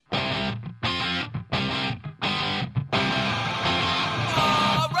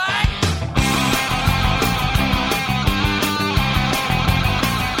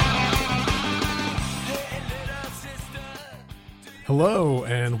Hello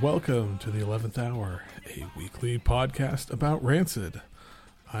and welcome to the 11th Hour, a weekly podcast about Rancid.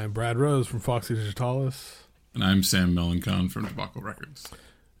 I'm Brad Rose from Foxy Digitalis. And I'm Sam Melancon from Tobacco Records.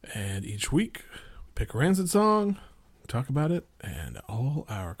 And each week, we pick a Rancid song, talk about it, and all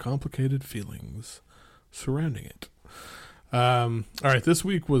our complicated feelings surrounding it. All right, this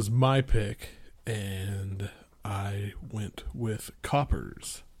week was my pick, and I went with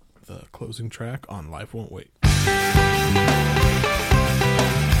Coppers, the closing track on Life Won't Wait.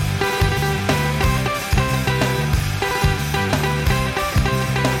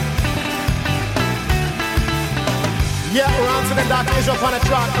 Yeah, around to the dark is up on a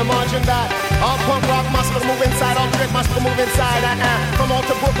track, imagine that. All punk rock must move inside, all drink must move inside. From out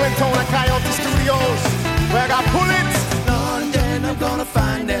to Brooklyn, town and Coyote Studios, where I got bullets. London, I'm gonna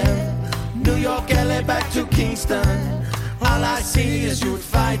find them. New York, LA, back to Kingston. All I see is youth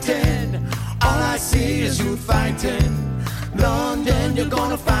fighting. All I see is youth fighting. London, you're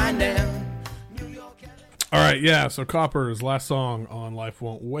gonna find them. All right, yeah, so Coppers' last song on Life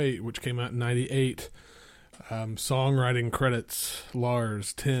Won't Wait, which came out in 98. Songwriting credits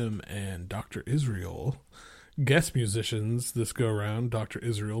Lars, Tim, and Dr. Israel. Guest musicians this go around, Dr.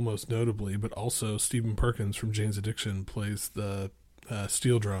 Israel most notably, but also Stephen Perkins from Jane's Addiction plays the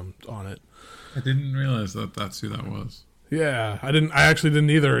steel drum on it. I didn't realize that that's who that was. Yeah, I actually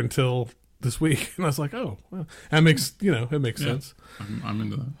didn't either until this week, and I was like, oh, well, that makes, it makes sense. I'm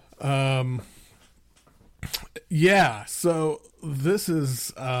into that. Yeah, so this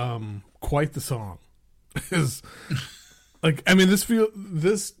is quite the song. Is like, I mean,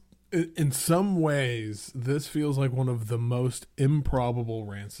 this in some ways this feels like one of the most improbable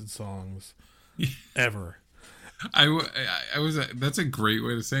Rancid songs ever. I was that's a great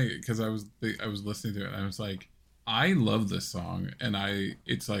way to say it, because I was listening to it and I was like, I love this song and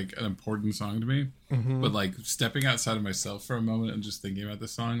it's like an important song to me, but like stepping outside of myself for a moment and just thinking about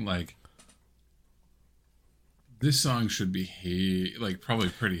this song, like this song should be probably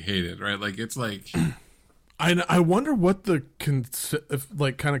pretty hated, right? Like it's like. I wonder what the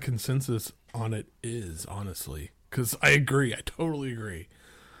kind of consensus on it is, honestly, because I agree. I totally agree.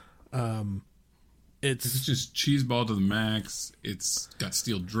 It's just cheeseball to the max. It's got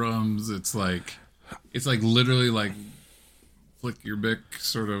steel drums. It's like literally like flick your bick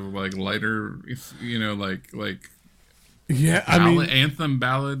sort of like lighter, like yeah, anthem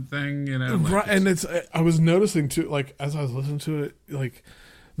ballad thing, like right. And I was noticing too, like as I was listening to it, like.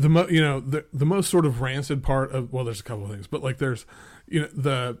 The most sort of Rancid part of, well, there's a couple of things, but like there's,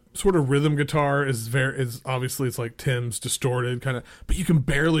 the sort of rhythm guitar is obviously it's like Tim's distorted kind of, but you can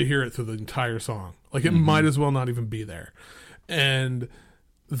barely hear it through the entire song. Like it might as well not even be there. And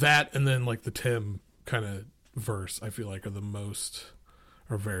that, and then like the Tim kind of verse, I feel like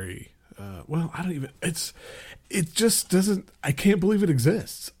are very, it just doesn't, I can't believe it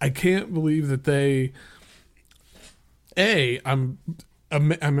exists. I can't believe that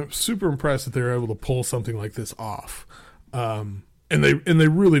I'm super impressed that they're able to pull something like this off, and they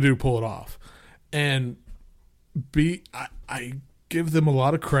really do pull it off. And I give them a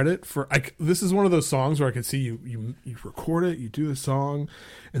lot of credit for. This is one of those songs where I can see you record it, you do the song,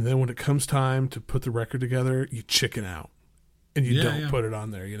 and then when it comes time to put the record together, you chicken out and you don't put it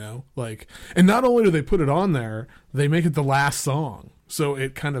on there. And not only do they put it on there, they make it the last song, so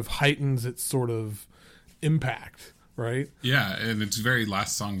it kind of heightens its sort of impact. Right. Yeah, and it's very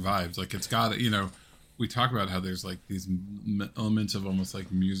last song vibes. Like it's got, we talk about how there's like these elements of almost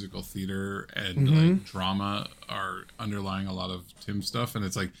like musical theater and like drama are underlying a lot of Tim stuff, and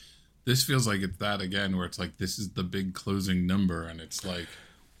it's like this feels like it's that again, where it's like this is the big closing number, and it's like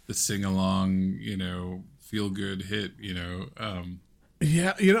the sing along, feel good hit,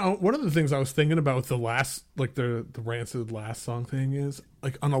 Yeah, one of the things I was thinking about with the last, like the Rancid last song thing is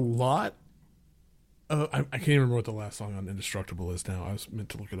like on a lot. I can't even remember what the last song on Indestructible is now. I was meant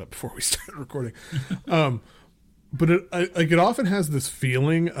to look it up before we started recording. But it often has this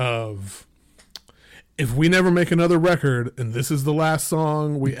feeling of, if we never make another record and this is the last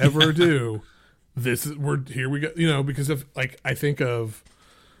song we ever do, here we go. Because if I think of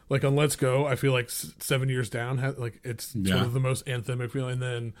like on Let's Go, I feel like 7 Years Down it's sort of the most anthemic feeling.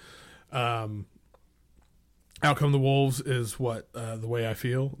 And then Out Come the Wolves is what The Way I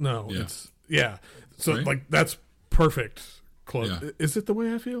Feel. No, it's. Yeah. So, right? That's perfect. Close. Yeah. Is it The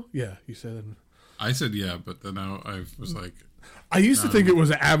Way I Feel? Yeah, you said. I said yeah, but then I was like... I used to think it was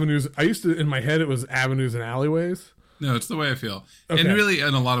Avenues. In my head, it was Avenues and Alleyways. No, it's The Way I Feel. Okay. And really,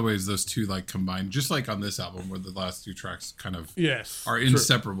 in a lot of ways, those two combined, just like on this album, where the last two tracks kind of are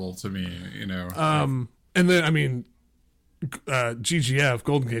inseparable to me, And then, GGF,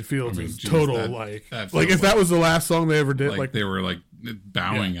 Golden Gate Fields, I mean, is geez, total that like feels if that was the last song they ever did, like they were like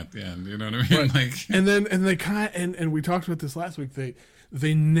bowing at the end. You know what I mean? Like, and they kind of, and we talked about this last week.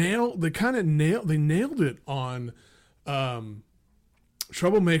 They nailed it on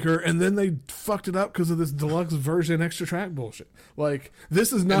Troublemaker, and then they fucked it up because of this deluxe version extra track bullshit. Like,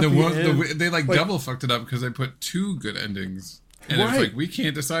 this is not they like double fucked it up because they put 2 good endings, and it's like we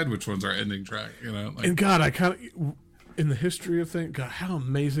can't decide which one's our ending track. You know, like, and God, I kind of, in the history of things, God, how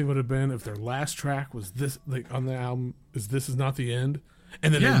amazing would it have been if their last track was this, like on the album, is "This Is Not the End,"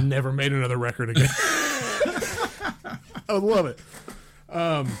 and then they never made another record again. I would love it.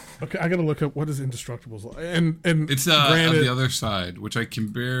 Okay, I gotta look up what is Indestructibles like. And it's on the other side, which I can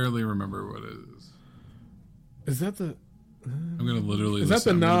barely remember what it is. Is that the? I'm gonna literally. Is that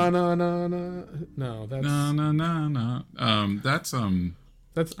the na? No, that's na. That's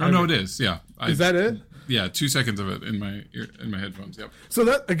That's. Oh no, it is. Yeah. Is that it? Yeah, 2 seconds of it in my headphones. Yep. So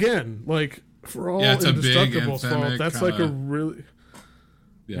that again, like for all it's a big Indestructibles fault, that's kinda, like a really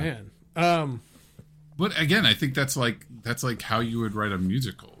man. But again, I think that's like how you would write a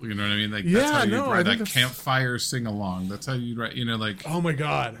musical. You know what I mean? Like that's how you'd write that campfire sing along. That's how you'd write. You know, like oh my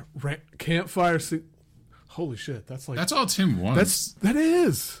god, campfire sing. Holy shit, that's all Tim wants. That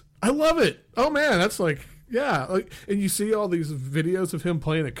is. I love it. Oh man, that's like like, and you see all these videos of him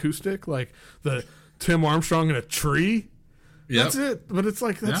playing acoustic, like the Tim Armstrong in a tree. Yep. That's it. But it's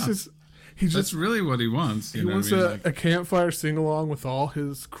like that's that's really what he wants. He wants a campfire sing along with all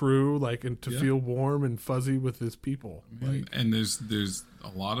his crew, like, and to feel warm and fuzzy with his people. And there's a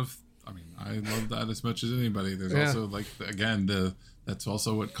lot of. I mean, I love that as much as anybody. There's also like again that's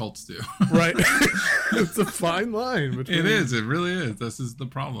also what cults do. Right. It's a fine line between. It is. It really is. This is the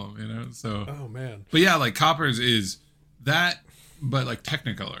problem, you know. So. Oh man. But yeah, like Coppers is that. But like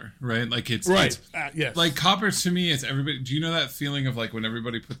Technicolor, right? Like it's right. Yes. Like Coppers to me, it's everybody. Do you know that feeling of like when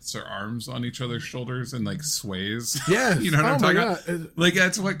everybody puts their arms on each other's shoulders and like sways? Yeah, you know what I'm talking about? Like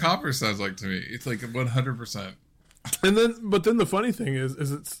that's what Coppers sounds like to me. It's like 100%. And then the funny thing is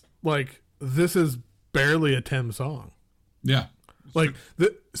it's like this is barely a Tim song. Yeah. Like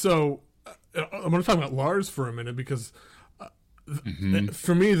so, I'm going to talk about Lars for a minute because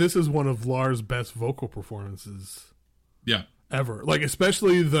for me, this is one of Lars' best vocal performances. Yeah. Ever, like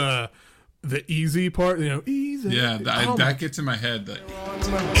especially the easy part, you know, easy. Yeah, that gets in my head.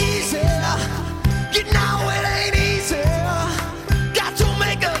 Easy, you know it ain't easy. Got to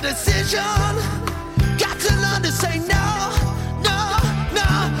make a decision. Got to learn to say no.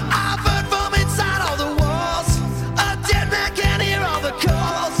 I've heard from inside all the walls. A dead man can't hear all the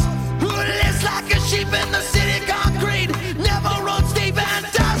calls. Who lives like a sheep in the city concrete? Never runs deep and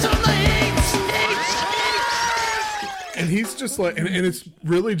dies on the heat. And he's just like, and it's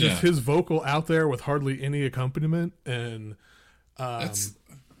really just his vocal out there with hardly any accompaniment, and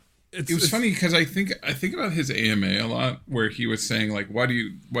it was funny because I think about his AMA a lot, where he was saying like, why do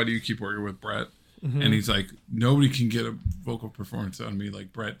you keep working with Brett? Mm-hmm. And he's like, nobody can get a vocal performance on me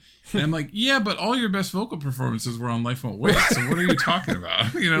like Brett. And I'm like, yeah, but all your best vocal performances were on Life Won't Wait. So what are you talking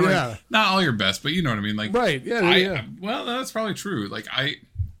about? You know, like not all your best, but you know what I mean. Like, right? Yeah. Well, that's probably true. Like I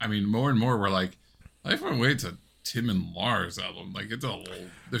mean, more and more we're like, Life Won't Wait's a Tim and Lars album. Like it's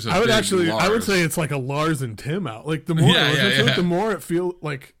there's a I would say it's like a Lars and Tim out. Like the more the more it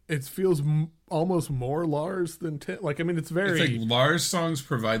feels almost more Lars than Tim. Like I mean it's like Lars songs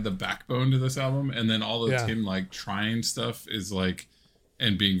provide the backbone to this album, and then all the Tim like trying stuff is like,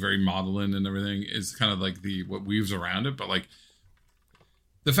 and being very modeling and everything is kind of like what weaves around it. But like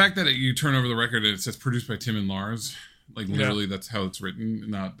the fact that you turn over the record and it says produced by Tim and Lars, like literally that's how it's written,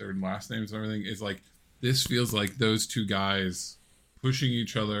 not their last names and everything, is like this feels like those two guys pushing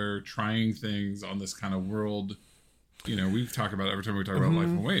each other, trying things on this kind of world. You know, we've talked about every time we talk about Life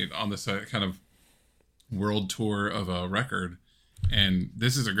Won't Wait on this kind of world tour of a record. And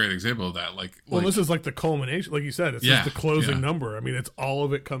this is a great example of that. Well, this is like the culmination. Like you said, it's just the closing number. I mean, it's all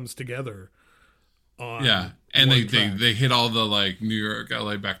of it comes together. And they hit all the like New York,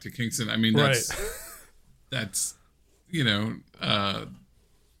 LA, back to Kingston. I mean, that's, you know,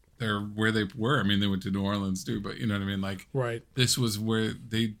 they're where they were. I mean, they went to New Orleans too, but you know what I mean? Like, this was where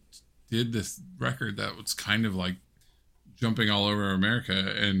they did this record that was kind of like jumping all over America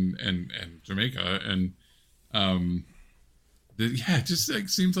and Jamaica. And, it just like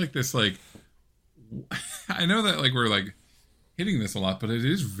seems like this, like, I know that like we're like hitting this a lot, but it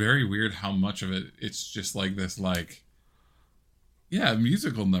is very weird how much of it's just like this, like,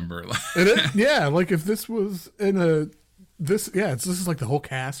 musical number. It is, yeah. Like if this was in this is like the whole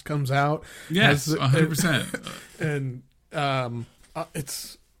cast comes out. Yes, 100%. And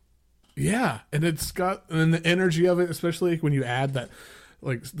it's Yeah, and it's got and the energy of it, especially when you add that,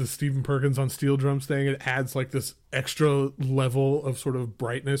 like the Stephen Perkins on steel drums thing, it adds like this extra level of sort of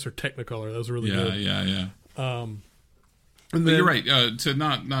brightness or Technicolor. That was really good. Yeah. And But then, you're right. To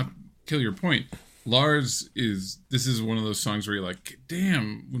not kill your point, Lars this is one of those songs where you're like,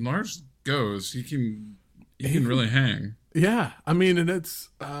 damn, when Lars goes, he can really hang. Yeah, I mean, and it's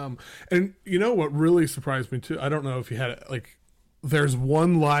and you know what really surprised me too. I don't know if you had it like. There's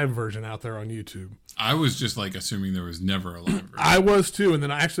one live version out there on YouTube. I was just like assuming there was never a live version. I was too, and then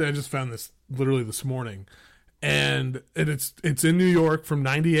I just found this literally this morning, and it's in New York from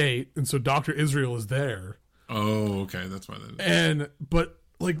 '98, and so Dr. Israel is there. Oh, okay, that's why that is. And but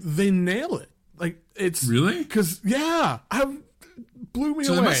like they nail it, like it's Really? because blew me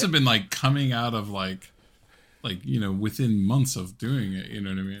So away. they must have been like coming out of like within months of doing it. You know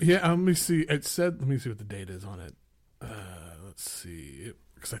what I mean? Yeah, let me see. It said. Let me see what the date is on it. Let's see,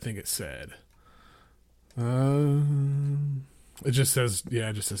 because I think it said. It just says,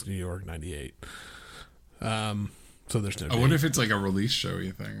 it just says New York '98. So there's no. I wonder if it's like a release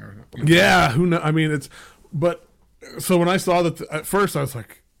showy thing or. Yeah, who knows? I mean, but so when I saw that at first, I was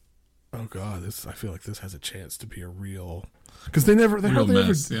like, "Oh God, I feel like this has a chance to be a real." Because they hardly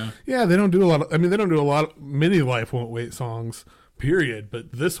mess, ever. yeah. They don't do a lot. They don't do a lot of many Life Won't Wait songs. Period.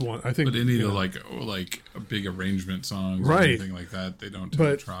 But this one, I think. But any of the like a big arrangement songs, or Right. anything like that, they don't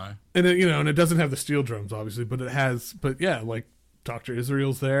tend to try. And it, and it doesn't have the steel drums, obviously, but it has. But yeah, like Dr.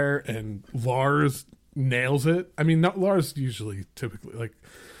 Israel's there, and Lars nails it. I mean, not Lars usually, typically, like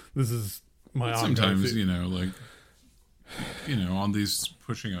this is my Sometimes on these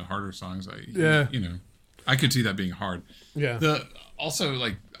pushing out harder songs, I could see that being hard. Yeah. Also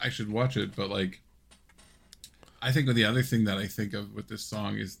like I should watch it, but like. I think the other thing that I think of with this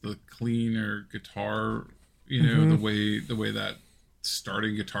song is the cleaner guitar, the way that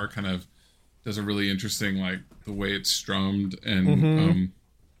starting guitar kind of does a really interesting, like the way it's strummed and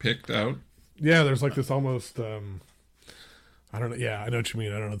picked out. Yeah, there's like this almost, I don't know. Yeah, I know what you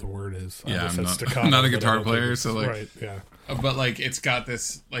mean. I don't know what the word is. Yeah, I'm not a guitar player, so like, right, yeah. But like, it's got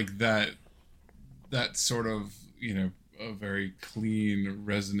this like that sort of a very clean,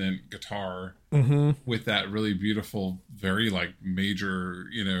 resonant guitar with that really beautiful, very like major,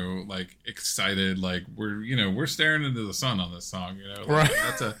 like excited, like we're staring into the sun on this song, like, right.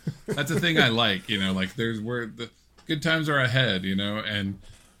 That's a thing I like, like where the good times are ahead, and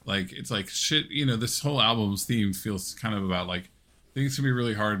like it's like shit, this whole album's theme feels kind of about like things can be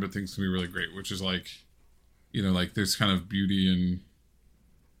really hard, but things can be really great, which is like, like there's kind of beauty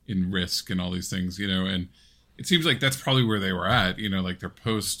in risk and all these things, and it seems like that's probably where they were at, like they're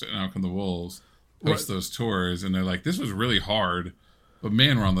post and Out Come the Wolves, post those tours, and they're like, this was really hard, but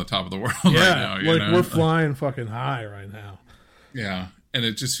man, we're on the top of the world right now. We're flying fucking high right now. Yeah, and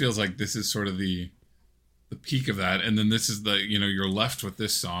it just feels like this is sort of the peak of that, and then this is the you're left with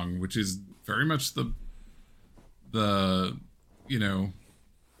this song, which is very much the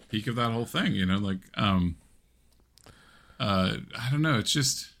peak of that whole thing. Like I don't know, it's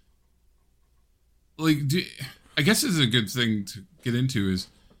just. Like, I guess this is a good thing to get into is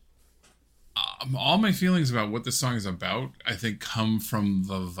all my feelings about what this song is about, I think, come from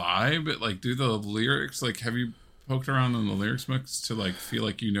the vibe. Like, do the lyrics, like, have you poked around on the lyrics much to, like, feel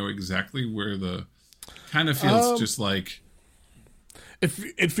like exactly where the kind of feels just like...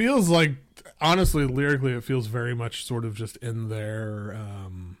 It feels like, honestly, lyrically, it feels very much sort of just in there.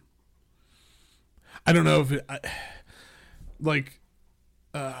 I don't know if it...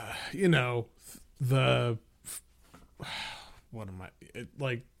 what am I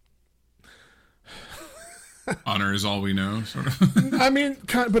honor is all we know, sort of. I mean,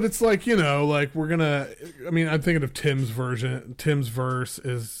 but it's like, like we're gonna, I mean, I'm thinking of Tim's version. Tim's verse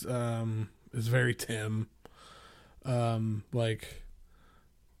is very Tim. Like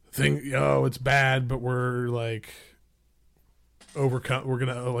it's bad, but we're like overcome. We're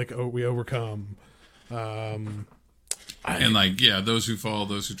gonna we overcome. And like, those who fall,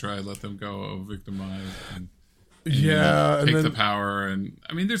 those who try, let them go, victimize, and and take the power. And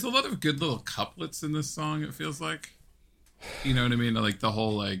I mean, there's a lot of good little couplets in this song. It feels like, you know what I mean? Like the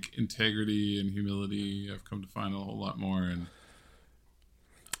whole like integrity and humility. I've come to find a whole lot more. And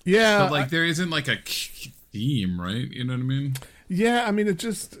but like there isn't like a theme, right? You know what I mean? Yeah, I mean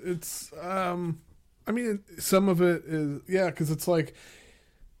it's. I mean, some of it is because it's like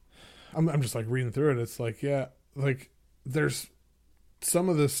I'm just like reading through it. It's like like. There's some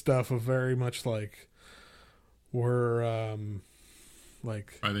of this stuff of very much like we're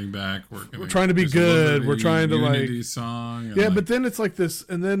like fighting back. We're trying to be good. We're trying to like song. But then it's like this,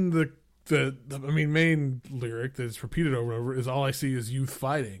 and then the main lyric that's repeated over and over is all I see is youth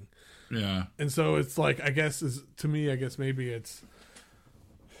fighting, Yeah. And so it's like, I guess maybe it's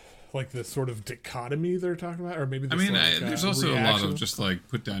like this sort of dichotomy they're talking about, or maybe this there's also a lot of just like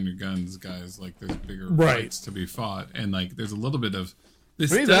put down your guns, guys. Like there's bigger fights to be fought, and like there's a little bit of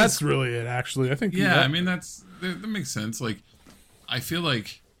this. That's really it, actually. I think. Yeah, I mean that makes sense. Like I feel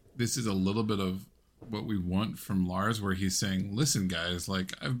like this is a little bit of what we want from Lars, where he's saying, "Listen, guys,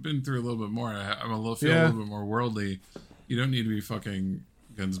 like I've been through a little bit more. I'm a little bit more worldly. You don't need to be fucking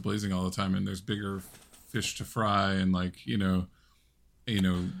guns blazing all the time, and there's bigger fish to fry, and like you know."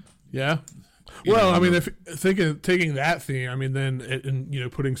 Yeah. Well, I mean, if taking that theme, I mean, then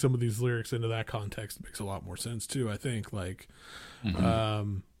and putting some of these lyrics into that context makes a lot more sense too. I think, like,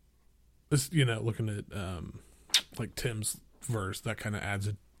 this, looking at like Tim's verse, that kind of adds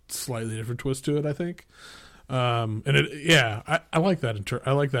a slightly different twist to it. I think, and I like that.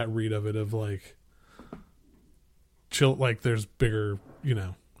 I like that read of it, of like, chill, like there's bigger,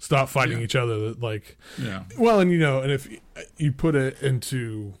 stop fighting each other. Like, well, and and if you put it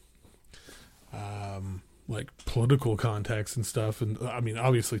into like political context and stuff, and I mean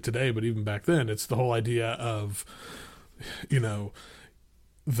obviously today, but even back then, it's the whole idea of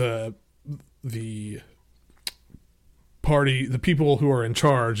the party, the people who are in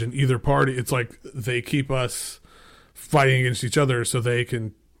charge in either party, it's like they keep us fighting against each other so they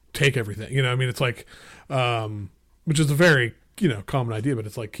can take everything. I mean, it's like which is a very common idea, but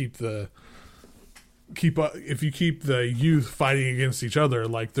it's like if you keep the youth fighting against each other,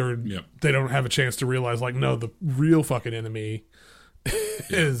 like they don't have a chance to realize, like, no, the real fucking enemy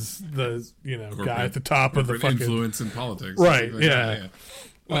is the guy at the top of the fucking influence in politics, right? Like yeah.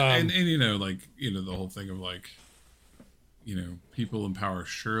 Well, and the whole thing of like people in power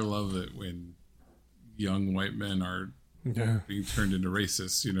sure love it when young white men are being turned into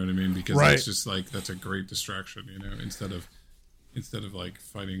racists. You know what I mean? Because it's just like that's a great distraction. Instead of like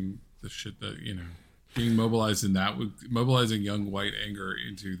fighting the shit that being mobilized in that, mobilizing young white anger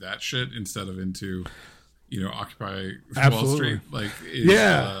into that shit instead of into Occupy Wall Street, like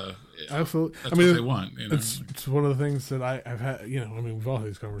absolutely. That's what they want. It's one of the things that I've had. I mean, we've all had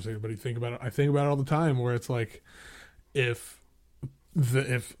these conversations, but you think about it. I think about it all the time, where it's like if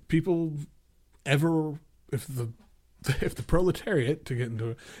people ever, if the proletariat, to get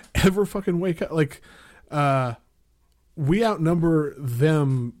into it, ever fucking wake up, like we outnumber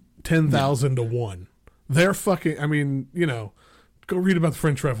them 10,000 to 1. They're fucking, I mean, go read about the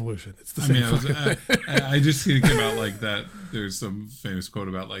French Revolution. It's the same. I just think about like that. There's some famous quote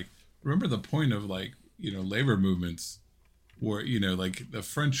about like, remember the point of like, labor movements where, like the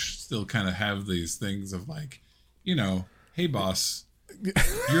French still kind of have these things of like, hey boss,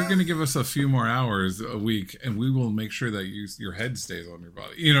 you're going to give us a few more hours a week and we will make sure that your head stays on your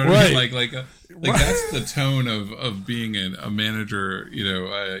body. You know what I mean? Like that's the tone of being a manager,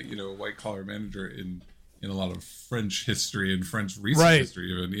 a white collar manager in a lot of French history and French recent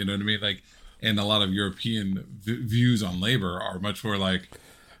history, even, you know what I mean? Like, and a lot of European views on labor are much more like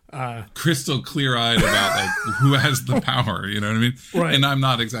crystal clear eyed about like who has the power, you know what I mean? Right. And I'm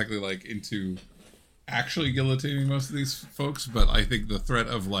not exactly like into actually guillotining most of these folks, but I think the threat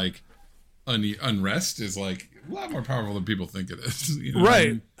of like unrest is like a lot more powerful than people think it is. Right. I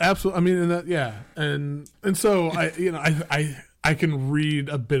mean? Absolutely. I mean, and that, yeah. And so I can read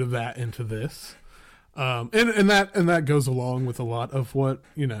a bit of that into this. And that goes along with a lot of what,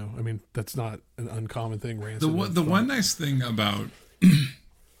 I mean, that's not an uncommon thing. Rancid. The one nice thing about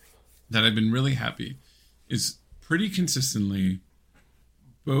that I've been really happy is pretty consistently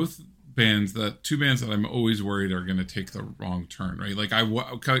both two bands that I'm always worried are going to take the wrong turn, right? Like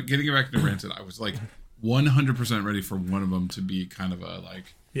getting it back to Rancid, I was like 100% ready for one of them to be kind of a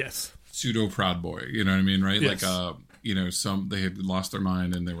like pseudo Proud Boy, you know what I mean, right? Yes. Like they had lost their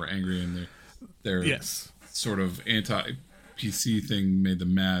mind and they were angry and their sort of anti-PC thing made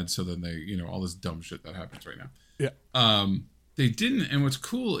them mad, so then they all this dumb shit that happens right now. They didn't, and what's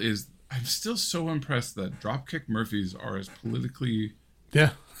cool is I'm still so impressed that Dropkick Murphys are as politically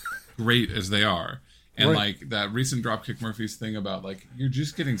great as they are. And like that recent Dropkick Murphys thing about like you're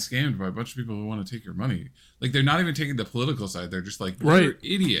just getting scammed by a bunch of people who want to take your money. Like they're not even taking the political side. They're just like you're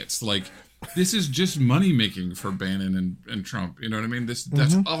idiots. Like this is just money making for Bannon and Trump. You know what I mean? That's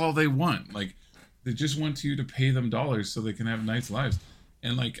all they want. Like they just want you to pay them dollars so they can have nice lives.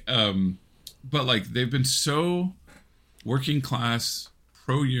 And like but like they've been so working class,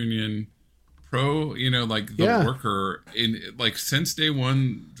 pro union, like the worker in like since day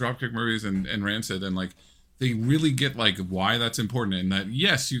one, Dropkick Murphys and Rancid, and like they really get like why that's important, and that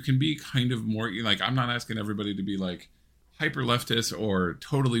yes, you can be kind of more like I'm not asking everybody to be like hyper leftist or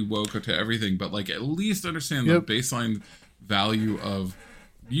totally woke to everything, but like at least understand the baseline value of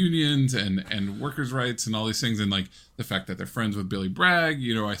unions and workers' rights and all these things, and like the fact that they're friends with Billy Bragg,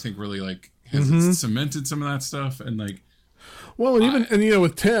 you know, I think really like has cemented some of that stuff. And like, well, and even and you know,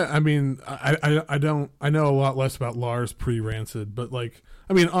 with Tim, I mean, I know a lot less about Lars pre-Rancid, but like,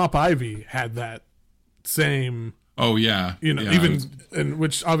 I mean, Op Ivy had that same. Oh yeah, you know, yeah, even and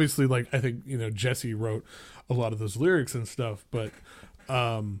which obviously, like, I think, you know, Jesse wrote a lot of those lyrics and stuff, but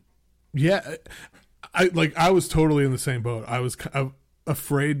yeah, I was totally in the same boat. I was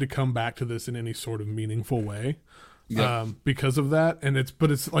afraid to come back to this in any sort of meaningful way. Yep. Because of that, and it's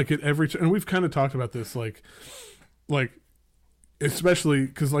like at every and we've kind of talked about this, like especially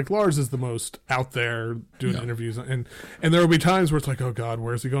because like Lars is the most out there doing interviews, and there will be times where it's like, oh God,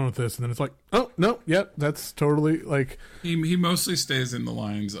 where's he going with this? And then it's like, oh no, yep, that's totally like he mostly stays in the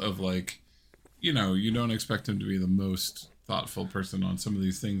lines of like, you know, you don't expect him to be the most thoughtful person on some of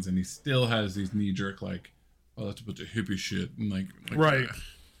these things, and he still has these knee jerk like, oh, that's a bunch of hippie shit, and like right.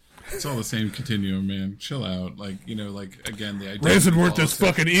 It's all the same continuum, man. Chill out. Like, you know, like, again, the idea... Rancid weren't this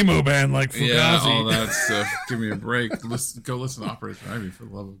fucking emo band like Fugazi. Yeah, all that stuff. Give me a break. Go listen to Operation Ivy, for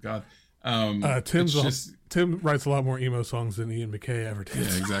the love of God. Tim writes a lot more emo songs than Ian MacKaye ever did.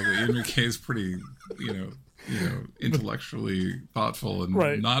 Yeah, exactly. Ian MacKaye is pretty, you know, intellectually thoughtful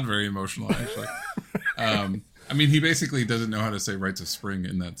and not very emotional, actually. I mean, he basically doesn't know how to say Rites of Spring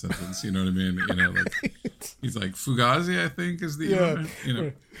in that sentence. You know what I mean? You know, like he's like Fugazi, I think, is the you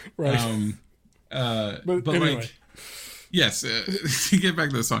know, right. But anyway. Like, yes, to get back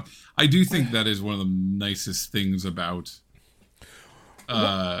to the song, I do think that is one of the nicest things about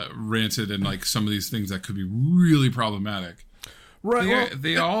Rancid, and like some of these things that could be really problematic. Right.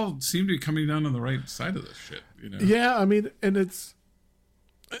 They all seem to be coming down on the right side of this shit. You know? Yeah, I mean,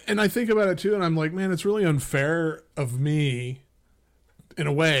 and I think about it too, and I'm like, man, it's really unfair of me, in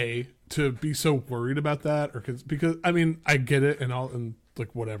a way, to be so worried about that, or because I mean, I get it and all, and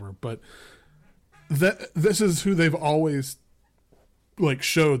like whatever, but this is who they've always like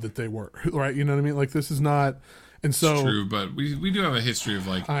showed that they were, right? You know what I mean? Like, this is not, and so it's true, but we do have a history of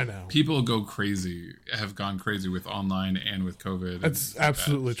like, I know people have gone crazy with online and with COVID. That's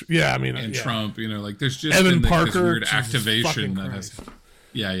absolutely true. Yeah, I mean, and Trump, you know, like there's just Evan been Parker, this weird activation that Christ. has.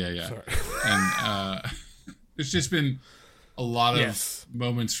 Yeah. Sorry. And there's just been a lot of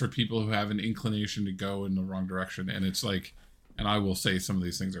moments for people who have an inclination to go in the wrong direction, and it's like, and I will say some of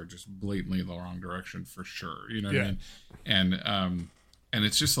these things are just blatantly the wrong direction for sure. You know what I mean? And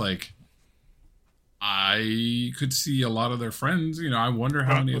it's just like, I could see a lot of their friends. You know, I wonder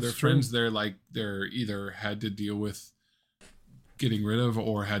how many of their friends they're either had to deal with getting rid of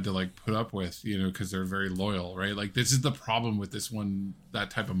or had to like put up with, you know, because they're very loyal, right? Like, this is the problem with that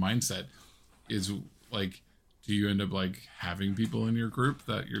type of mindset is like, do you end up like having people in your group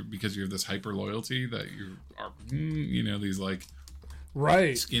that because you have this hyper loyalty that you are, you know, these like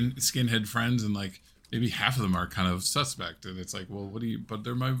skinhead friends, and like maybe half of them are kind of suspect, and it's like, well, but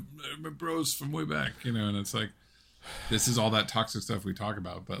they're my bros from way back, you know, and it's like, this is all that toxic stuff we talk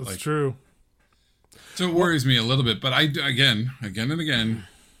about, but that's like true. So it worries me a little bit, but I again and again,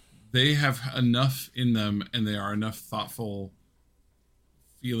 they have enough in them, and they are enough thoughtful,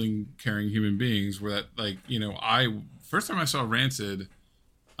 feeling, caring human beings where that, like, you know, first time I saw Rancid,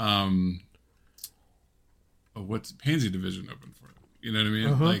 what's Pansy Division open for it? You know what I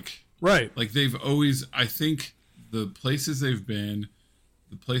mean? Like, right. Like, they've always, I think the places they've been,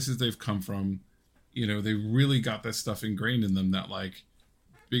 the places they've come from, you know, they really got that stuff ingrained in them that like,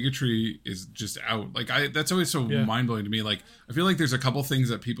 bigotry is just out. Like, that's always so mind-blowing to me. Like, I feel like there's a couple things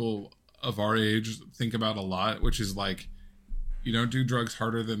that people of our age think about a lot, which is like, you don't do drugs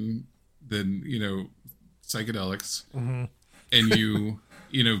harder than you know, psychedelics, and you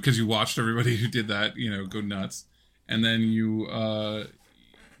know, because you watched everybody who did that, you know, go nuts, and then you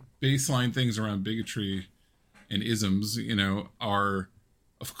baseline things around bigotry and isms, you know, are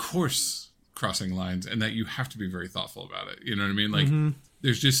of course crossing lines, and that you have to be very thoughtful about it. You know what I mean? Like,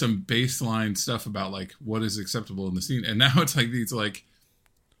 there's just some baseline stuff about like what is acceptable in the scene, and now it's like these like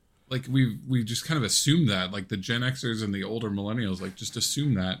we just kind of assume that, like the Gen Xers and the older millennials like just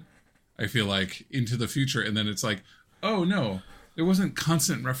assume that, I feel like, into the future, and then it's like, oh no, there wasn't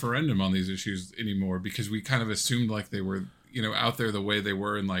constant referendum on these issues anymore because we kind of assumed like they were, you know, out there the way they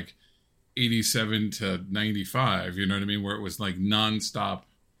were in like 87 to 95, you know what I mean, where it was like nonstop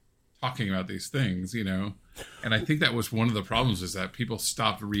talking about these things, you know. And I think that was one of the problems, is that people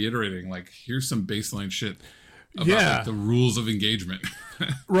stopped reiterating like, here's some baseline shit about like, the rules of engagement.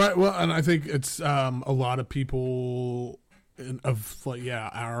 Right. Well, and I think it's a lot of people of like,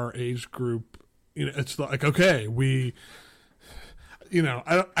 our age group, you know, it's like, okay, we, you know,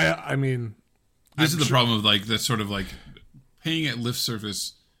 I mean, this is the problem of like the sort of like paying it lip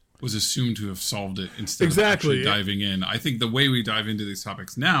service was assumed to have solved it instead Exactly. of actually diving in. I think the way we dive into these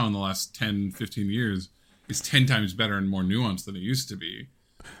topics now in the last 10, 15 years is 10 times better and more nuanced than it used to be.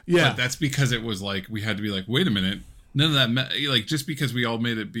 Yeah. But that's because it was like, we had to be like, wait a minute, none of that, like, just because we all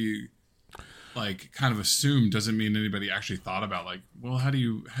made it be like kind of assumed doesn't mean anybody actually thought about like, well, how do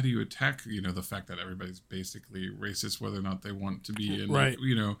you attack, you know, the fact that everybody's basically racist, whether or not they want to be, and right.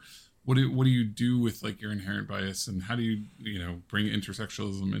 you know, what do you do with like your inherent bias, and how do you know, bring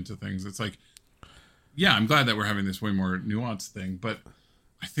intersectionalism into things? It's like, yeah, I'm glad that we're having this way more nuanced thing, but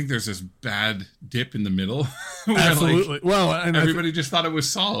I think there's this bad dip in the middle. Where, Absolutely. like, well, and everybody just thought it was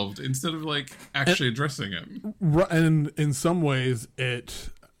solved instead of like actually addressing it. And in some ways,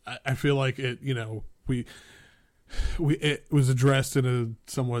 I feel like it, you know, it was addressed in a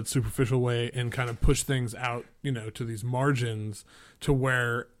somewhat superficial way and kind of pushed things out, you know, to these margins, to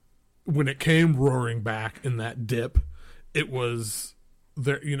where when it came roaring back in that dip, it was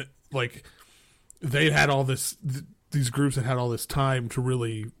there, you know, like they'd had all this, these groups had all this time to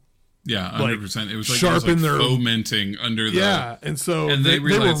really, yeah, 100%. It was like, sharpen their fomenting under the, yeah, and so and they were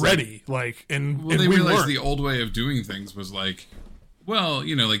realized, ready, like, and well, and they we realized weren't. the old way of doing things was like, well,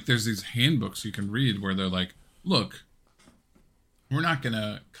 you know, like there's these handbooks you can read where they're like, look, we're not going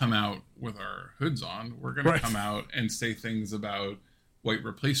to come out with our hoods on. We're going to come out and say things about white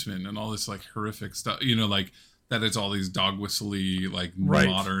replacement and all this like horrific stuff, you know, like that it's all these dog whistly, like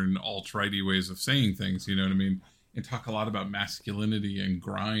modern alt-righty ways of saying things, you know what I mean? And talk a lot about masculinity and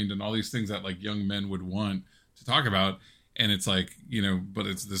grind and all these things that like young men would want to talk about. And it's like, you know, but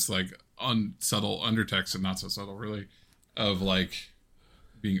it's this like subtle undertext, and not so subtle really, of like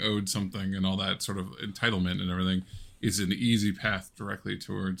being owed something and all that sort of entitlement and everything is an easy path directly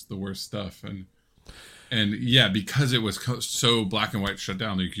towards the worst stuff. And yeah, because it was so black and white shut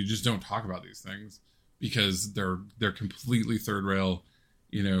down, like you just don't talk about these things because they're completely third rail,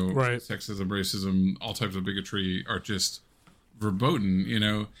 you know, sexism, racism, all types of bigotry are just verboten, you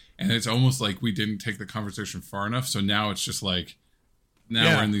know, and it's almost like we didn't take the conversation far enough. So now it's just like,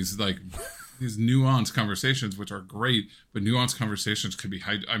 we're in these like these nuanced conversations, which are great, but nuanced conversations could be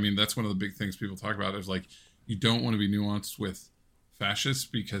I mean, that's one of the big things people talk about is like, you don't want to be nuanced with fascists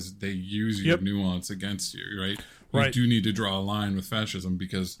because they use your nuance against you, right? You do need to draw a line with fascism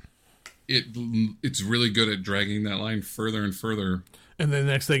because it's really good at dragging that line further and further. And then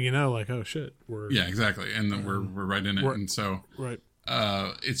the next thing you know, like, oh shit, yeah, exactly, and then we're right in it, and so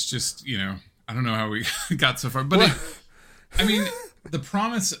it's just, you know, I don't know how we got so far, but I mean, the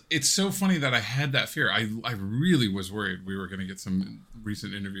promise. It's so funny that I had that fear. I really was worried we were going to get some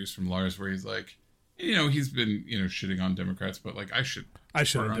recent interviews from Lars where he's like, you know, he's been, you know, shitting on Democrats, but like I should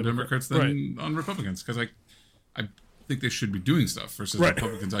on Democrats than on Republicans because I think they should be doing stuff versus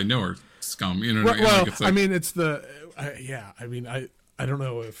Republicans I know are scum. You know what I mean? Well, like it's like, I mean, it's the I mean, I don't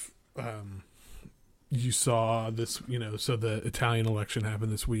know if you saw this, you know, so the Italian election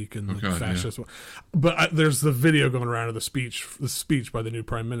happened this week and the fascist one. But there's the video going around of the speech by the new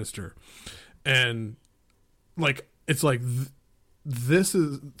prime minister. And like, it's like, this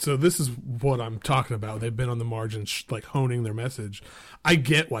is what I'm talking about. They've been on the margins, like honing their message. I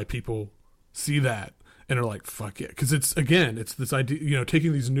get why people see that and are like, fuck yeah. Cause it's this idea, you know,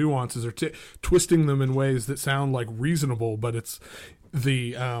 taking these nuances or twisting them in ways that sound like reasonable, but it's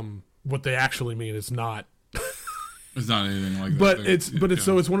the, what they actually mean is not. It's not anything like that. But it's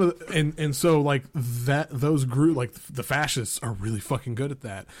so it's one of the, and so like that those group like the fascists are really fucking good at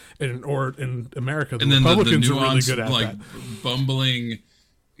that, or in America the Republicans are really good at like that. Bumbling,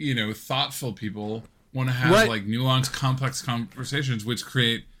 you know, thoughtful people want to have like nuanced, complex conversations, which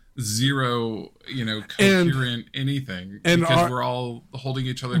create zero, you know, coherent anything, and because we're all holding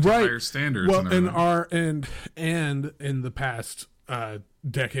each other to higher standards. Well, and in the past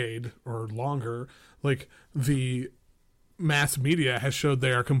decade or longer, like the mass media has showed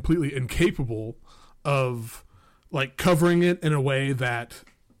they are completely incapable of like covering it in a way that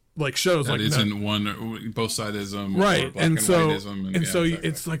like shows that like isn't one both sidism, right? Or black and so whiteism, and so exactly.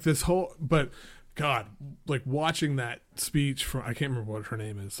 It's like this whole, but God, like watching that speech from, I can't remember what her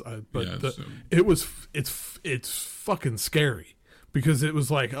name is, but it's fucking scary because it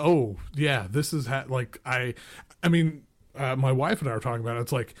was like, oh yeah, this is like I mean, my wife and I were talking about it.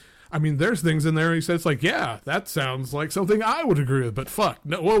 It's like, I mean, there's things in there he says like, yeah, that sounds like something I would agree with, but fuck,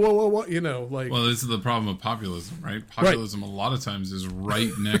 no, whoa, you know, like. Well, this is the problem of populism, right? Populism a lot of times is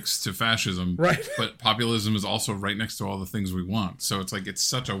right next to fascism, right? But populism is also right next to all the things we want. So it's like it's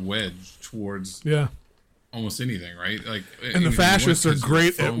such a wedge towards almost anything, right? Like, and the fascists are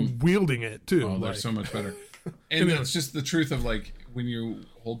great at wielding it too. Oh, they're so much better. And it's just the truth of like when you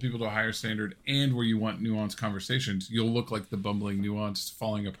hold people to a higher standard and where you want nuanced conversations, you'll look like the bumbling, nuanced,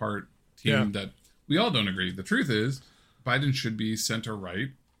 falling apart team that we all don't agree. The truth is, Biden should be center right.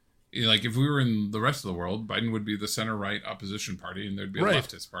 Like if we were in the rest of the world, Biden would be the center right opposition party, and there'd be a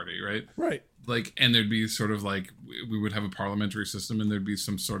leftist party, right? Right. Like, and there'd be sort of like we would have a parliamentary system, and there'd be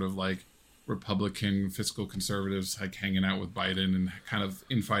some sort of like Republican fiscal conservatives like hanging out with Biden and kind of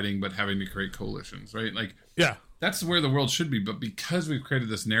infighting, but having to create coalitions, right? Like, that's where the world should be. But because we've created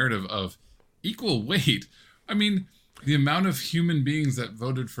this narrative of equal weight, I mean, the amount of human beings that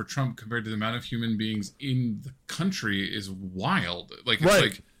voted for Trump compared to the amount of human beings in the country is wild. Like, it's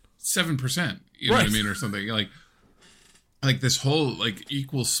like 7%, you know what I mean, or something like this whole like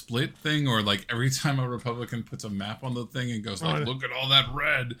equal split thing, or like every time a Republican puts a map on the thing and goes like, look at all that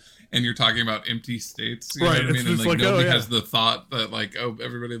red, and you're talking about empty states, you know what I mean? And like nobody has the thought that like, oh,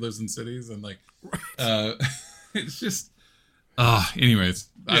 everybody lives in cities, and like it's just anyways,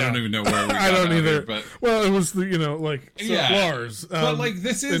 I don't even know where we got I don't either. here, but well, it was the Lars. But like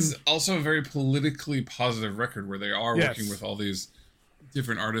this is also a very politically positive record where they are working with all these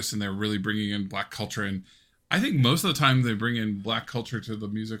different artists, and they're really bringing in Black culture. And I think most of the time they bring in Black culture to the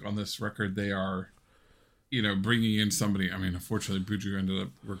music on this record, they are, you know, bringing in somebody. I mean, unfortunately, Buju ended up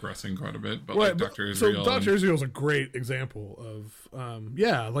regressing quite a bit, but like Dr. Israel. So Dr. Israel is a great example of,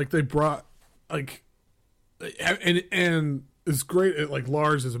 like they brought like, and it's great. Like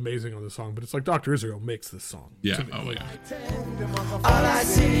Lars is amazing on the song, but it's like Dr. Israel makes this song. Yeah. All I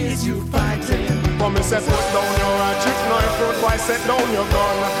see is you fighting. Come and set down your chick, no fruit, why set down your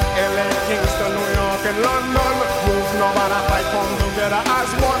gun? LA, Kingston, New York, and London. Move nobody fight, come together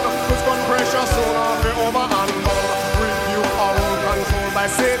as one. Who's gun pressure soon on the over and on. Review all controlled by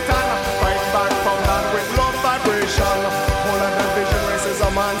Satan. Fight back from that with love vibration. All of the vision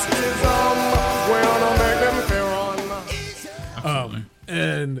racism and schism. We're gonna make them fear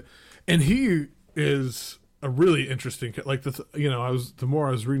on. And he is a really interesting, like the more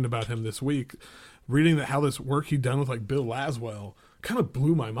I was reading about him this week, reading that how this work he done with like Bill Laswell kind of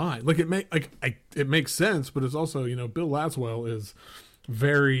blew my mind. Like it makes sense, but it's also, you know, Bill Laswell is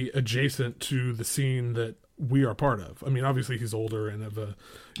very adjacent to the scene that we are part of. I mean, obviously he's older and of a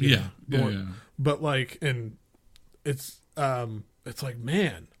but like, and it's like,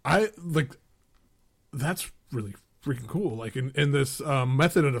 man, I like that's really freaking cool. Like in this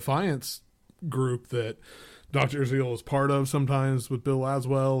Method of Defiance group that Dr. Israel is part of sometimes with Bill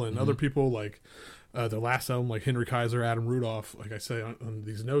Laswell and other people, like their last album, like Henry Kaiser, Adam Rudolph, like I say on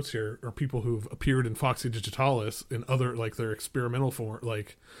these notes here, are people who've appeared in Foxy Digitalis and other like their experimental form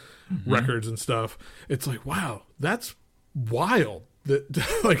like records and stuff. It's like, wow, that's wild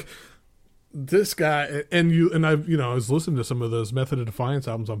that like this guy and I was listening to some of those Method of Defiance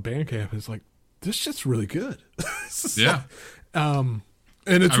albums on Bandcamp, and it's like, this shit's really good. Yeah. And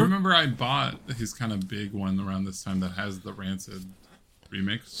I remember I bought his kind of big one around this time that has the Rancid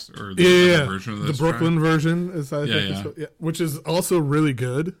remix or the other version of this. The Brooklyn version is which is also really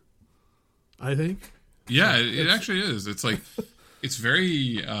good, I think. Yeah, it actually is. It's like it's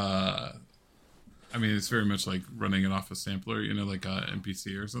very I mean, it's very much like running it off a sampler, you know, like a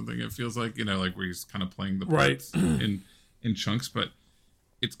MPC or something. It feels like, you know, like where he's kind of playing the parts in chunks, but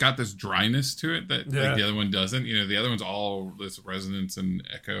it's got this dryness to it that like the other one doesn't. You know, the other one's all this resonance and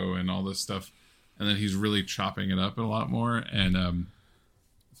echo and all this stuff, and then he's really chopping it up a lot more, and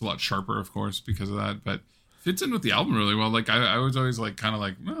it's a lot sharper, of course, because of that. But fits in with the album really well. Like I was always like kind of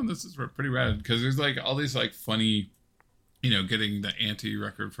like, well, this is pretty rad, because there's like all these like funny, you know, getting the Anti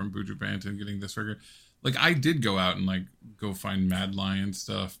record from Buju Banton, getting this record. Like I did go out and like go find Mad Lion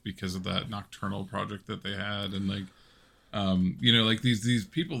stuff because of that Nocturnal project that they had, and like. You know, like these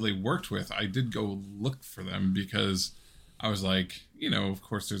people they worked with, I did go look for them because I was like, you know, of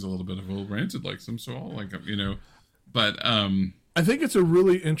course there's a little bit of Rancid likes them, so I'll like them, you know. But I think it's a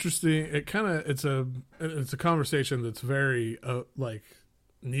really interesting. It's a conversation that's very like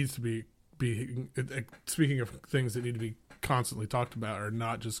needs to be speaking of things that need to be constantly talked about or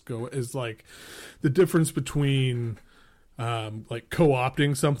not just go is like the difference between like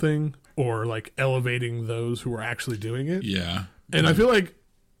co-opting something or like elevating those who are actually doing it. Yeah. And I feel like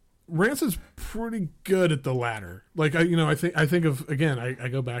Rancid's pretty good at the latter. Like I think of, again, I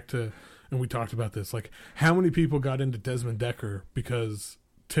go back to, and we talked about this, like how many people got into Desmond Decker because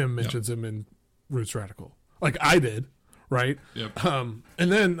Tim mentions him in Roots Radical. Like I did, right? Yep.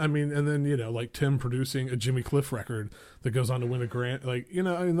 And then you know, like Tim producing a Jimmy Cliff record that goes on to win a grant. Like, you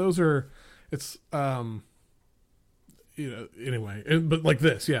know, I mean, those are, it's you know, anyway, but like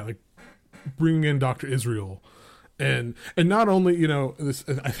this, like bringing in Dr. Israel, and not only, you know, this,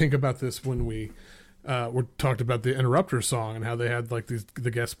 I think about this when we we talked about the Interrupter song and how they had like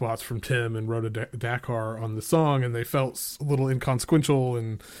the guest spots from Tim and Rhoda Dakar on the song, and they felt a little inconsequential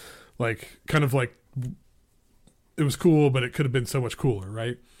and like kind of like it was cool, but it could have been so much cooler,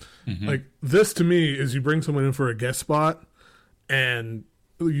 right? Mm-hmm. Like this to me is you bring someone in for a guest spot and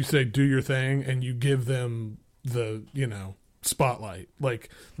you say do your thing and you give them the spotlight. Like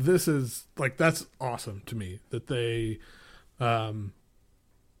this is like that's awesome to me that they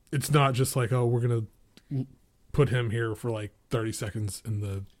it's not just like, oh, we're gonna put him here for like 30 seconds in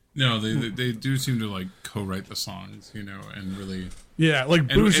the no, they do seem to like co-write the songs, and really like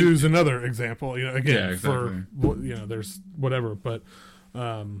Buju's another example, again, yeah, exactly. for there's whatever, but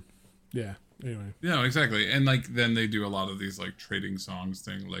anyway, yeah, exactly. And like then they do a lot of these like trading songs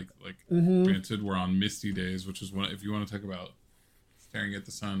thing, like mm-hmm. granted we're on Misty Days, which is one, if you want to talk about staring at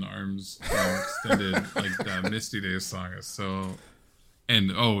the sun, arms extended, like that Misty Days song is so.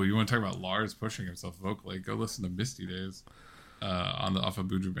 And you want to talk about Lars pushing himself vocally? Go listen to Misty Days off of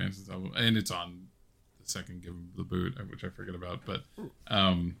Buju Banson's album, and it's on the second Give Him the Boot, which I forget about. But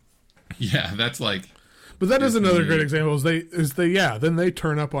that's like. But that is another great example. Then they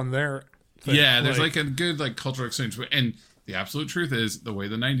turn up on their thing. Yeah, there's like a good like cultural exchange, and the absolute truth is the way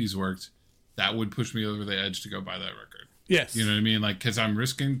the '90s worked, that would push me over the edge to go buy that record. Yes, you know what I mean, like because I'm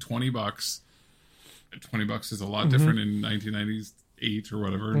risking $20. $20 is a lot mm-hmm. different in 1998 or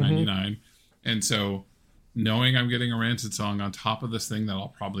whatever, mm-hmm. 99, and so knowing I'm getting a Rancid song on top of this thing that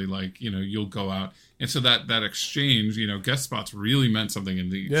I'll probably like, you'll go out, and so that exchange, guest spots really meant something in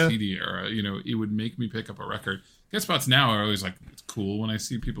the CD era. It would make me pick up a record. Guest spots now are always like, it's cool when I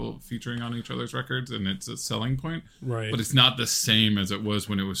see people featuring on each other's records, and it's a selling point, right? But it's not the same as it was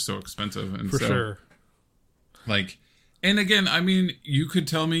when it was so expensive, and for sure. Like, and again, I mean, you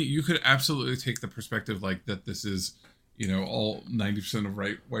could absolutely take the perspective like that. This is. All 90% of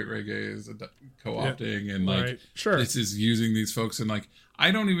white reggae is co-opting, and like, sure, this is using these folks, and like, I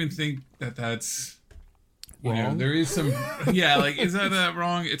don't even think that's wrong. There is some, like, is that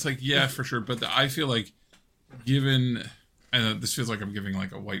wrong? It's like, yeah, for sure, but I feel like, given, and this feels like I'm giving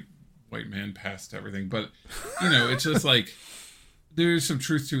like a white man pass to everything, but it's just like, there's some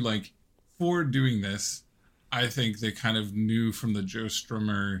truth to like, for doing this, I think they kind of knew from the Joe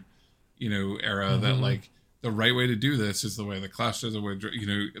Strummer, era mm-hmm. that like. The right way to do this is the way the Clash does it,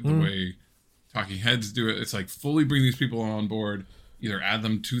 the way Talking Heads do it. It's like fully bring these people on board, either add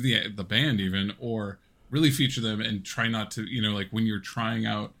them to the band even, or really feature them and try not to, like when you're trying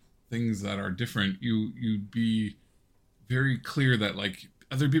out things that are different, you be very clear that like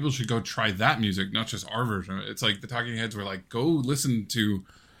other people should go try that music, not just our version. It's like the Talking Heads were like, go listen to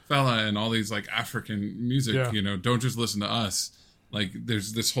Fela and all these like African music, don't just listen to us. Like,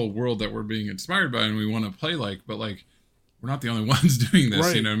 there's this whole world that we're being inspired by and we want to play like, but like, we're not the only ones doing this,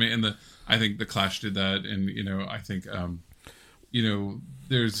 right. You know what I mean? And I think the Clash did that. And, I think,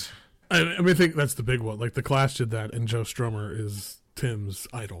 there's... I think that's the big one. Like, the Clash did that, and Joe Strummer is Tim's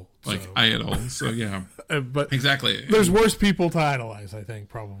idol. Like, idol. So, yeah. But exactly. There's worse people to idolize, I think,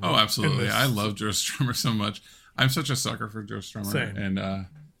 probably. Oh, absolutely. I love Joe Strummer so much. I'm such a sucker for Joe Strummer. Same. And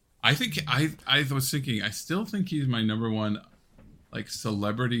I think, I was thinking, I still think he's my number one... like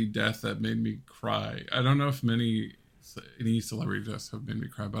celebrity death that made me cry. I don't know if any celebrity deaths have made me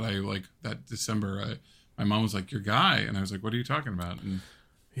cry, but I like that December. My mom was like, "Your guy," and I was like, "What are you talking about?" And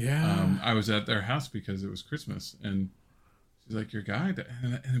I was at their house because it was Christmas, and she's like, "Your guy,"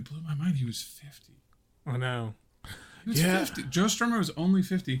 and it blew my mind. He was 50. Oh no, he was 50. Joe Strummer was only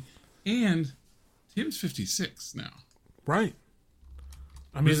 50, and Tim's 56 now. Right.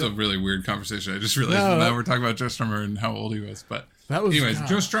 I mean, this is a really weird conversation. I just realized now we're talking about Joe Strummer and how old he was. But anyways,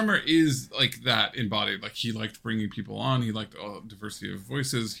 Joe Strummer is like that embodied. Like he liked bringing people on. He liked all diversity of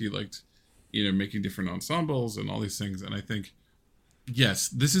voices. He liked, making different ensembles and all these things. And I think, yes,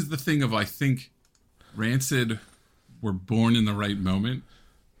 this is the thing of, I think Rancid were born in the right moment.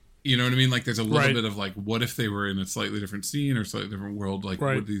 You know what I mean? Like there's a little bit of like, what if they were in a slightly different scene or slightly different world? Like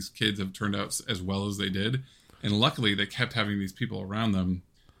would these kids have turned out as well as they did? And luckily, they kept having these people around them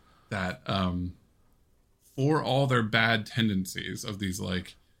that, for all their bad tendencies of these,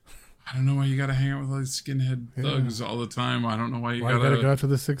 like, I don't know why you got to hang out with all these skinhead thugs all the time. I don't know why you got to go to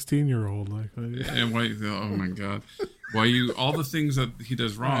the 16-year-old. Like, and why? Oh my God, all the things that he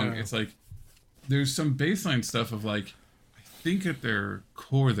does wrong. It's like there's some baseline stuff of like, I think at their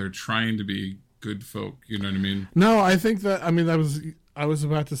core they're trying to be good folk. You know what I mean? No, I think that. I mean, I was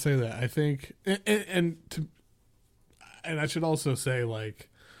about to say that. I think, and I should also say, like,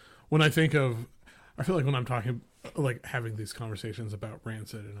 when I think of, I feel like when I'm talking, like, having these conversations about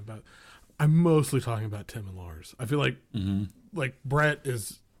Rancid and about, I'm mostly talking about Tim and Lars. I feel like, like, Brett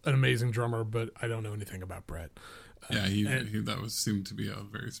is an amazing drummer, but I don't know anything about Brett. Yeah, that seemed to be a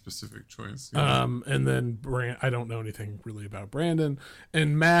very specific choice. And then I don't know anything really about Brandon,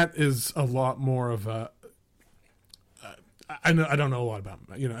 and Matt is a lot more of a. I don't know a lot about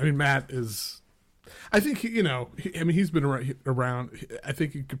him. I mean, Matt is. I think he's been around. I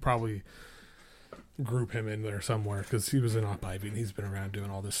think you could probably group him in there somewhere because he was in Op Ivy and he's been around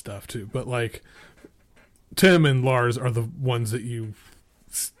doing all this stuff too. But like Tim and Lars are the ones that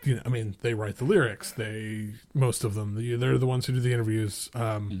I mean, they write the lyrics. Most of them, they're the ones who do the interviews.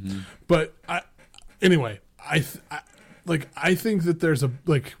 But I think that there's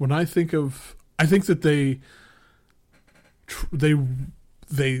when I think that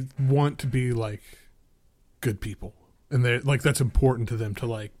they want to be like good people, and they like that's important to them to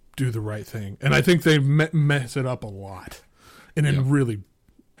like do the right thing. And I think they mess it up a lot, and in really,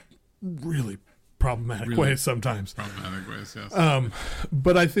 really problematic ways sometimes. Problematic ways, yes.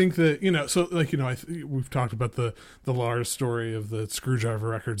 But I think that so like we've talked about the Lars story of the Screwdriver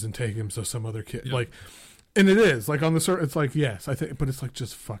Records and taking him so some other kid like, and it is like on the surface it's like yes I think, but it's like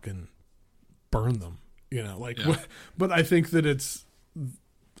just fucking burn them, but I think that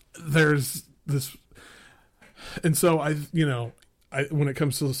there's this, and so I when it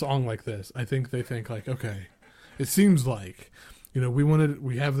comes to a song like this, I think they think like, okay, it seems like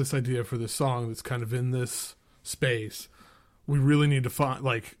we have this idea for this song that's kind of in this space. We really need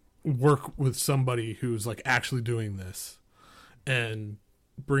to work with somebody who's like actually doing this and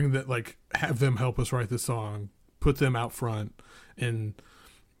bring that, like have them help us write this song, put them out front and,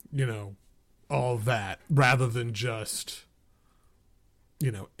 all of that rather than just,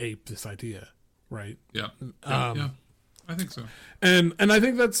 ape this idea. Right. Yeah. Yeah. I think so. And I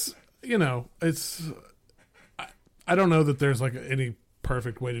think that's, it's, I don't know that there's like any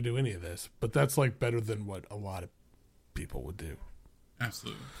perfect way to do any of this, but that's like better than what a lot of people would do.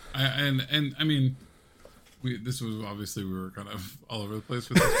 Absolutely. And I mean, this was obviously we were kind of all over the place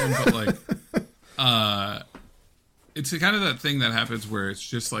with this one, but like, it's kind of that thing that happens where it's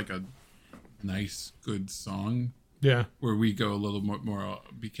just like a nice, good song. Yeah. Where we go a little more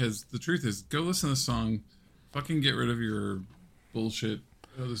because the truth is, go listen to the song, fucking get rid of your bullshit.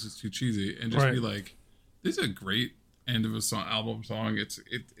 Oh, this is too cheesy, and just be like, this is a great end of a album song.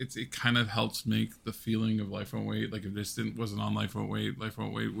 It kind of helps make the feeling of Life Won't Wait. Like if this wasn't on Life Won't Wait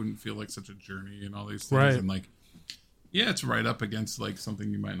wouldn't feel like such a journey and all these things. Right. And like, yeah, it's right up against like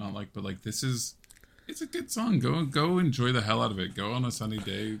something you might not like, but like it's a good song. Go enjoy the hell out of it. Go on a sunny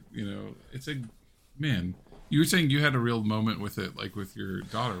day. You were saying you had a real moment with it, like with your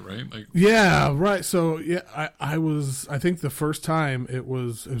daughter, right? Like, yeah, right. So yeah, I think the first time it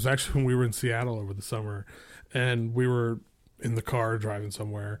was actually when we were in Seattle over the summer, and we were in the car driving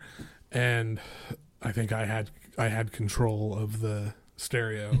somewhere, and I think I had control of the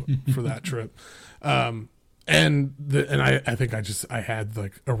stereo for that trip, and I think I had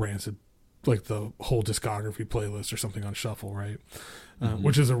like a Rancid, like the whole discography playlist or something on shuffle, right?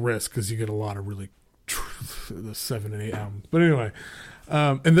 Which is a risk because you get a lot of really the 7 and 8 albums. But anyway,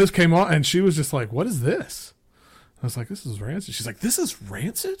 and this came on, and she was just like, "What is this?" I was like, "This is Rancid." She's like, "This is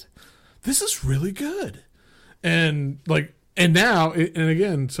Rancid? This is really good." And like, and now, and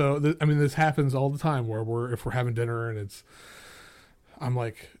again, so this happens all the time where if we're having dinner and I'm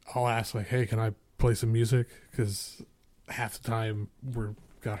like, I'll ask like, "Hey, can I play some music?" Because half the time we're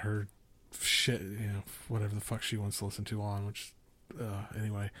got her shit, whatever the fuck she wants to listen to on, which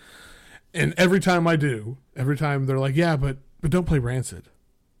anyway. And every time they're like, "Yeah, but don't play Rancid."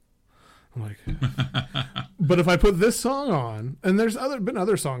 I'm like, but if I put this song on, and there's been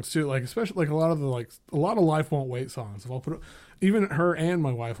other songs too, like especially like a lot of Life Won't Wait songs. If I'll put even her and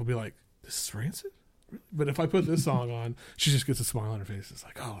my wife will be like, "This is Rancid?" But if I put this song on, she just gets a smile on her face. It's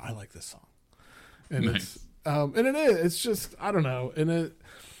like, "Oh, I like this song," and nice. And it is. It's just I don't know, and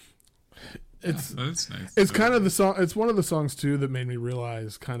it's that's nice. It's kind of the song. It's one of the songs too that made me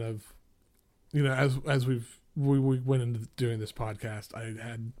realize kind of. As we went into doing this podcast, I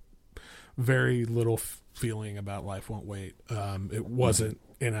had very little feeling about Life Won't Wait. It wasn't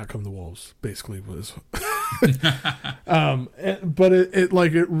in Out Come the Wolves, basically was. But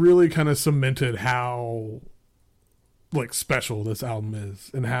it really kind of cemented how like special this album is,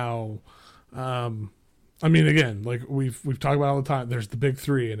 and how again, like we've talked about all the time. There's the big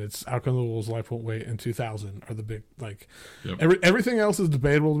three, and it's Out Come the Wolves, Life Won't Wait, and 2000 are the big like. Yep. Everything else is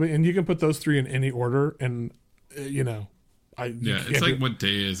debatable to me, and you can put those three in any order, and it's like what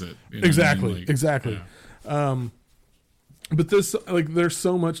day is it? Exactly. Yeah. But this there's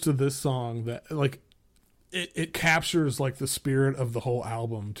so much to this song that like it captures like the spirit of the whole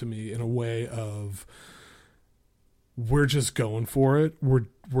album to me in a way of we're just going for it.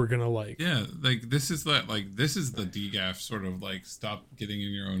 We're gonna like Yeah, like this is the DGAF sort of like stop getting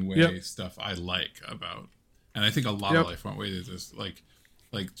in your own way Yep. stuff I like about, and I think a lot Yep. of Life Won't Wait is just like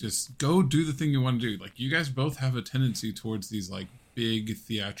just go do the thing you want to do. Like you guys both have a tendency towards these like big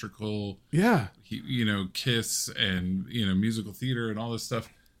theatrical, yeah. Kiss and musical theater and all this stuff.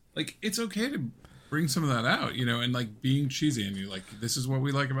 Like it's okay to bring some of that out, and like being cheesy and you like this is what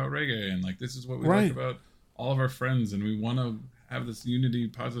we like about reggae and like this is what we Right. like about all of our friends and we want to have this unity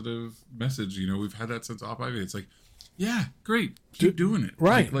positive message. We've had that since Op Ivy. It's like, yeah, great, keep doing it.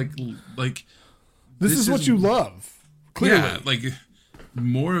 Right. Like This is what you love. Clearly. Yeah, like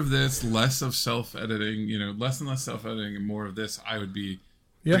more of this, less of self-editing. Less and less self-editing, and more of this. I would be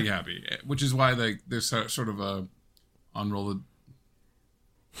pretty happy. Which is why there's sort of a on roll the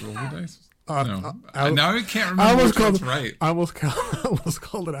dice. No, now I can't remember which one's right. I almost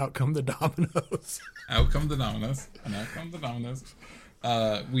called it Outcome the Dominoes. Outcome the Dominoes. And Outcome the Dominoes.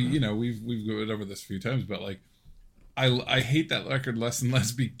 We've gone over this a few times, but like, I hate that record less and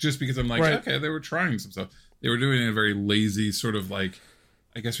less just because I'm like, Right. okay, they were trying some stuff. They were doing it in a very lazy sort of like,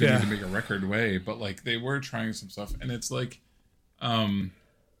 I guess we need to make a record way, but like they were trying some stuff, and it's like,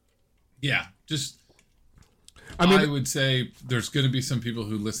 just. I would say there's going to be some people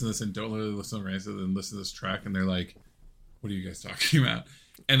who listen to this and don't really listen to Rancid and listen to this track, and they're like, "What are you guys talking about?"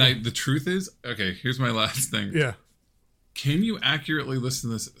 And the truth is, okay, here's my last thing. Yeah. Can you accurately listen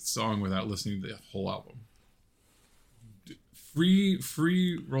to this song without listening to the whole album?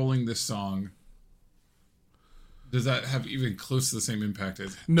 Free rolling this song, does that have even close to the same impact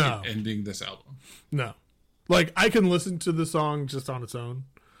as No. ending this album? No. Like I can listen to the song just on its own.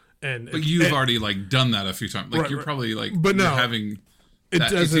 But you've already like done that a few times. Like Right, you're right. probably like, But no, you're having it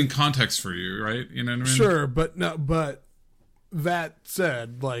that, it's in doesn't- context for you, right? You know what I mean? Sure, but no, but that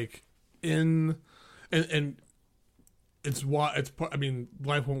said, like and it's why it's I mean,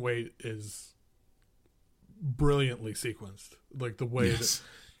 Life Won't Wait is brilliantly sequenced, like the way Yes.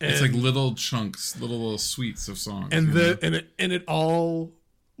 that It's like little chunks, little sweets of songs. and you know? it all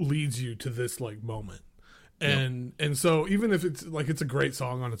leads you to this like moment. And so even if it's like it's a great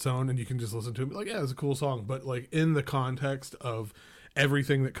song on its own and you can just listen to it and be like, yeah, it's a cool song, but like in the context of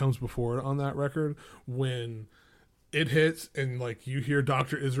everything that comes before it on that record, when it hits and like you hear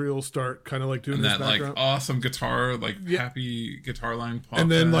Dr. Israel start kind of like doing and this that like background, awesome guitar, like happy guitar line pop,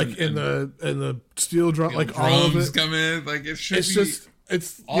 and then in, like in the steel drum, like all of drums it, come in, like it should it's be. just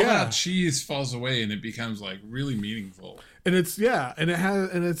it's all yeah. that cheese falls away and it becomes like really meaningful. And it's and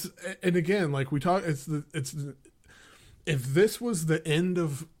again, like we talk, if this was the end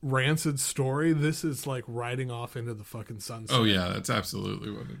of Rancid's story, this is like riding off into the fucking sunset. Oh yeah, that's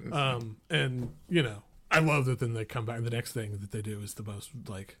absolutely what it is. And I love that then they come back. The next thing that they do is the most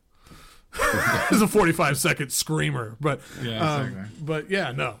like is a 45-second screamer, but Yeah, exactly. but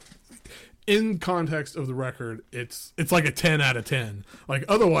yeah, no. In context of the record, it's like a 10 out of 10. Like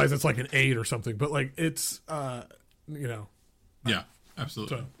otherwise, it's like an 8 or something. But like it's Yeah,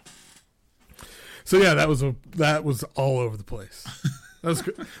 absolutely. So yeah, that was all over the place. That was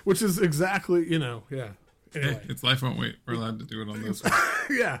good. Which is exactly yeah. Anyway, It's Life Won't Wait. We're allowed to do it on this one.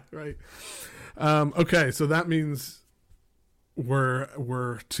 yeah, right. Okay, so that means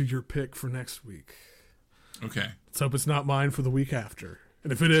we're to your pick for next week. Okay. Let's hope it's not mine for the week after.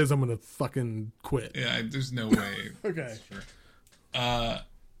 And if it is, I'm gonna fucking quit. Yeah, there's no way. Okay. Sure.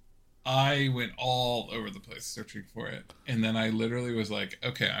 I went all over the place searching for it, and then I literally was like,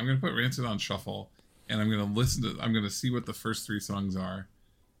 okay, I'm gonna put Rancid on shuffle, and I'm gonna see what the first 3 songs are,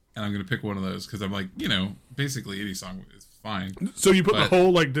 and I'm gonna pick one of those because I'm like, basically any song is fine. So you put the But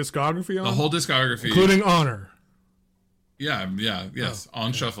whole like discography on, The whole discography, including Honor. yes,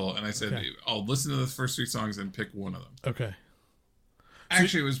 on shuffle, and I said Okay. I'll listen to the first 3 songs and pick one of them. Okay.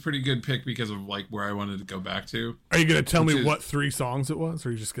 Actually, it was a pretty good pick because of like where I wanted to go back to. Are you gonna tell me Which is- what 3 songs it was, or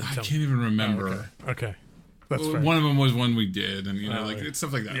are you just gonna I tell can't me? even remember. Okay. That's fair. One of them was one we did, and like okay. it's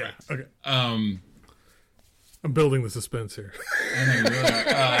stuff like that. Yeah. Right? Okay. I'm building the suspense here. I know you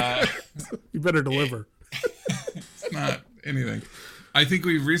really are. You better deliver. It's not anything. I think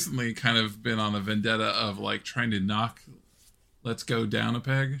we've recently kind of been on a vendetta of like trying to knock Let's Go down a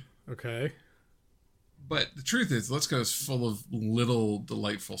peg. Okay. But the truth is, Let's Go is full of little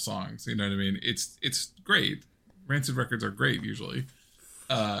delightful songs. You know what I mean? It's great. Rancid records are great usually.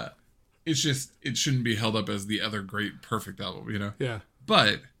 It's just it shouldn't be held up as the other great perfect album, Yeah.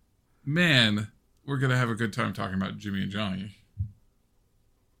 But man, we're gonna have a good time talking about Jimmy and Johnny.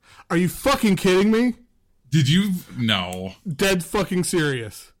 Are you fucking kidding me? Did you? No, Dead fucking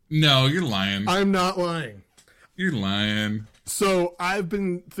serious. no, you're lying. I'm not lying. You're lying. So I've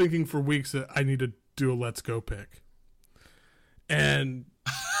been thinking for weeks that I need to do a Let's Go pick. And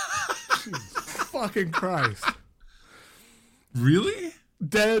Jesus fucking Christ. Really?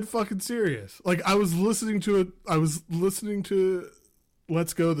 Dead fucking serious. Like, I was listening to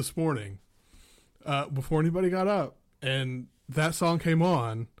Let's Go this morning before anybody got up, and that song came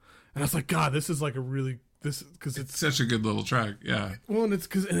on, and I was like, God, this is like because It's such a good little track. Yeah. well, and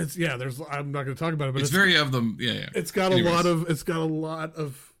it's yeah. There's I'm not going to talk about it, but It's very of them. Yeah. it's got Anyways. a lot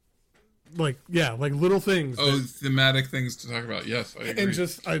of like little things. Oh, thematic things to talk about. Yes, I agree. And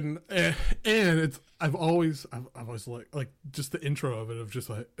just and it's I've always like just the intro of it of just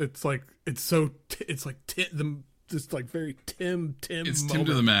like it's like this like very Tim It's moment. Tim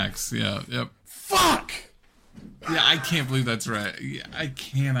to the max. Yeah. Yep. Fuck. Yeah, I can't believe that's right. Yeah, I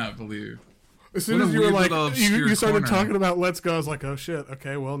cannot believe. As soon What a as you were weird like little you obscure started corner. talking about Let's Go, I was like, oh shit,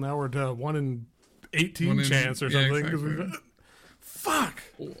 okay, well now we're to 1 in 18 1 in- chance or yeah, something. exactly. Fuck.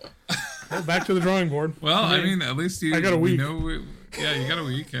 Well, back to the drawing board. Well, I mean, at least you. I got a week. You got a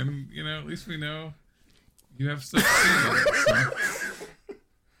week, and at least we know you have stuff to say about it. So.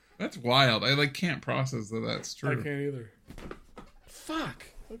 That's wild. I can't process that that's I true. can't either. Fuck.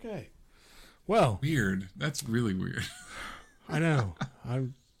 Okay. Well, Weird. That's really weird. I know.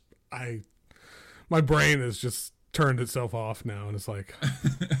 My brain has just turned itself off now, and it's like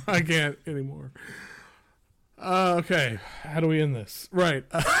I can't anymore. Okay, how do we end this? Right.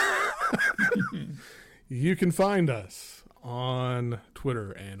 You can find us on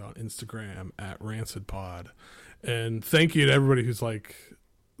Twitter and on Instagram at RancidPod. And thank you to everybody who's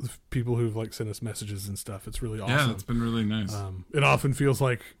people who've sent us messages and stuff. It's really awesome. Yeah, that's been really nice. It often feels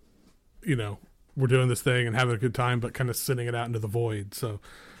like, we're doing this thing and having a good time, but kind of sending it out into the void. So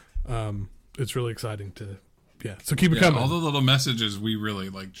it's really exciting to, so keep it coming. All the little messages we really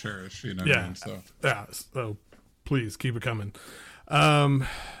cherish, what I mean? So Yeah. So please keep it coming.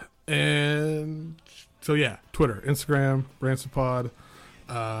 And so, Twitter, Instagram, RancidPod.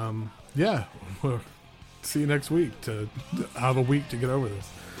 We'll see you next week to have a week to get over this.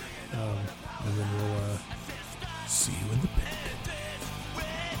 And then we'll see you in the pit.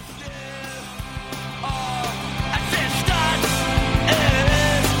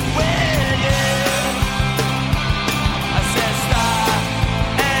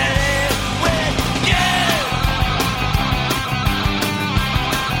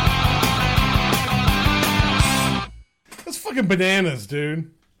 That's fucking bananas,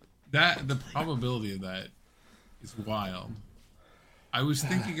 dude. the probability of that is wild. I was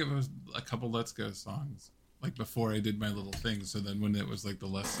thinking of a couple Let's Go songs before I did my little thing. So then when it was the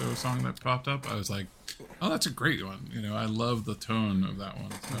Less So song that popped up, I was like, oh, that's a great one. I love the tone of that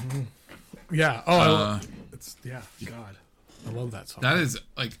one. So. Yeah. Oh, God. I love that song. That is